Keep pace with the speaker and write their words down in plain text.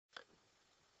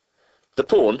The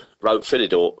pawn, wrote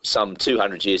Philidor some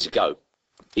 200 years ago,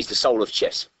 is the soul of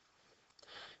chess.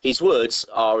 His words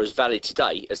are as valid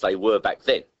today as they were back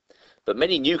then, but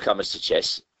many newcomers to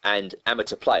chess and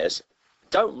amateur players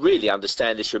don't really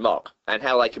understand this remark and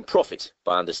how they can profit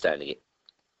by understanding it.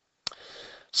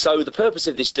 So the purpose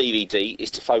of this DVD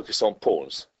is to focus on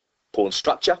pawns, pawn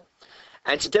structure,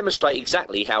 and to demonstrate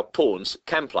exactly how pawns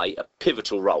can play a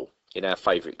pivotal role in our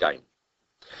favourite game.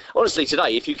 Honestly,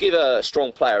 today, if you give a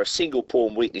strong player a single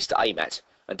pawn weakness to aim at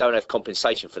and don't have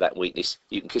compensation for that weakness,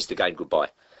 you can kiss the game goodbye.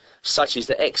 Such is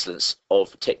the excellence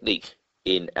of technique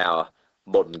in our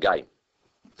modern game.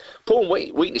 Pawn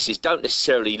weaknesses don't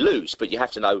necessarily lose, but you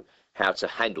have to know how to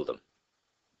handle them.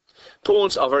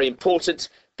 Pawns are very important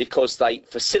because they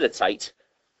facilitate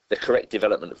the correct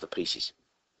development of the pieces.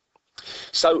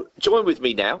 So join with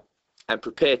me now and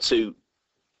prepare to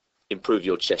improve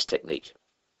your chess technique.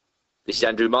 This is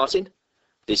Andrew Martin.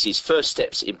 This is First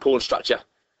Steps in Pawn Structure.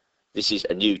 This is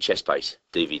a new ChessBase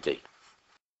DVD.